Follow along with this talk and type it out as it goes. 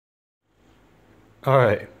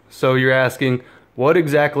Alright, so you're asking, what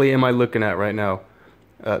exactly am I looking at right now?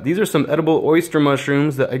 These are some edible oyster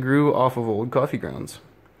mushrooms that I grew off of old coffee grounds.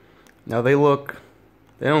 Now they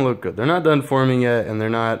don't look good. They're not done forming yet, and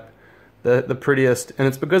they're not the prettiest, and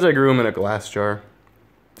it's because I grew them in a glass jar.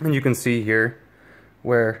 And you can see here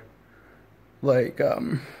where like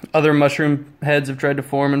other mushroom heads have tried to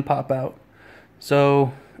form and pop out.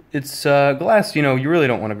 So it's glass, you really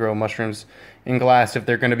don't want to grow mushrooms in glass if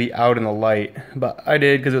they're going to be out in the light. But I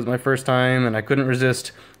did because it was my first time and I couldn't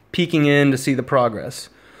resist peeking in to see the progress.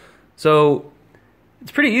 So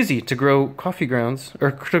it's pretty easy to grow coffee grounds,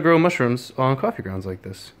 or to grow mushrooms on coffee grounds like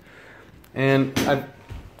this. And I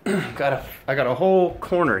got a whole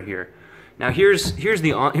corner here. Now here's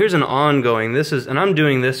an ongoing. And I'm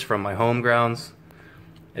doing this from my home grounds.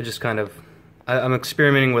 It just I'm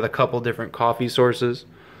experimenting with a couple different coffee sources.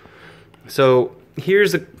 So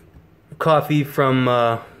here's a coffee from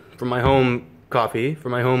my home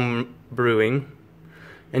brewing,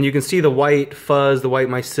 and you can see the white fuzz, the white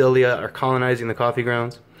mycelia are colonizing the coffee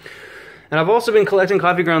grounds. And I've also been collecting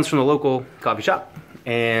coffee grounds from the local coffee shop,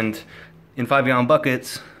 and in 5-gallon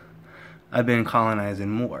buckets I've been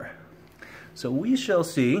colonizing more. So we shall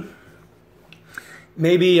see.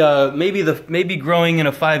 Maybe growing in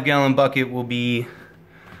a 5-gallon bucket will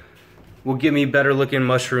give me better looking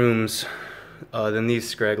mushrooms than these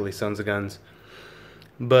scraggly sons of guns.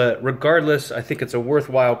 But regardless, I think it's a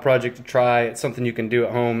worthwhile project to try. It's something you can do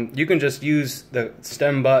at home. You can just use the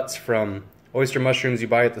stem butts from oyster mushrooms you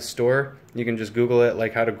buy at the store. You can just Google it,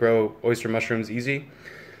 like how to grow oyster mushrooms easy.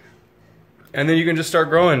 And then you can just start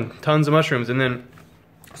growing tons of mushrooms. And then,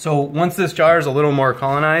 so once this jar is a little more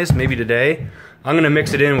colonized, maybe today, I'm gonna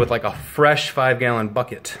mix it in with like a fresh 5-gallon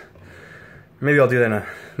bucket. Maybe I'll do that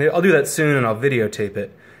I'll do that soon, and I'll videotape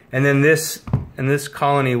it. And then this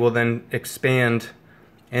colony will then expand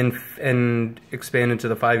and expand into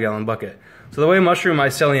the 5-gallon bucket. So the way mushroom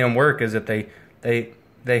mycelium work is that they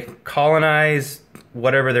colonize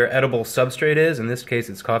whatever their edible substrate is. In this case,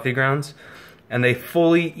 it's coffee grounds, and they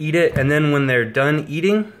fully eat it. And then when they're done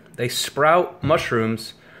eating, they sprout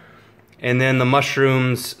mushrooms, and then the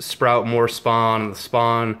mushrooms sprout more spawn, and the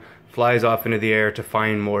spawn flies off into the air to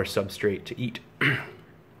find more substrate to eat.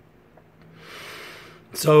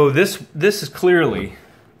 So this is clearly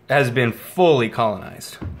has been fully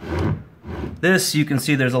colonized. This, you can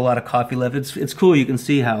see there's a lot of coffee left. It's cool, you can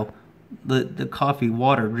see how the coffee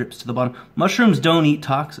water drips to the bottom. Mushrooms don't eat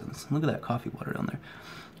toxins. Look at that coffee water down there.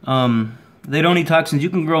 They don't eat toxins. You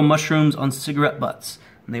can grow mushrooms on cigarette butts,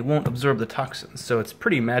 and they won't absorb the toxins. So it's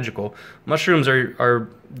pretty magical. Mushrooms are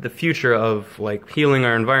the future of like healing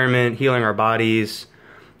our environment, healing our bodies,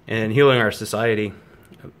 and healing our society.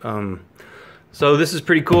 So this is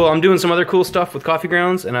pretty cool. I'm doing some other cool stuff with coffee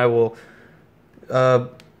grounds, and I will show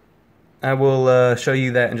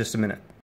you that in just a minute.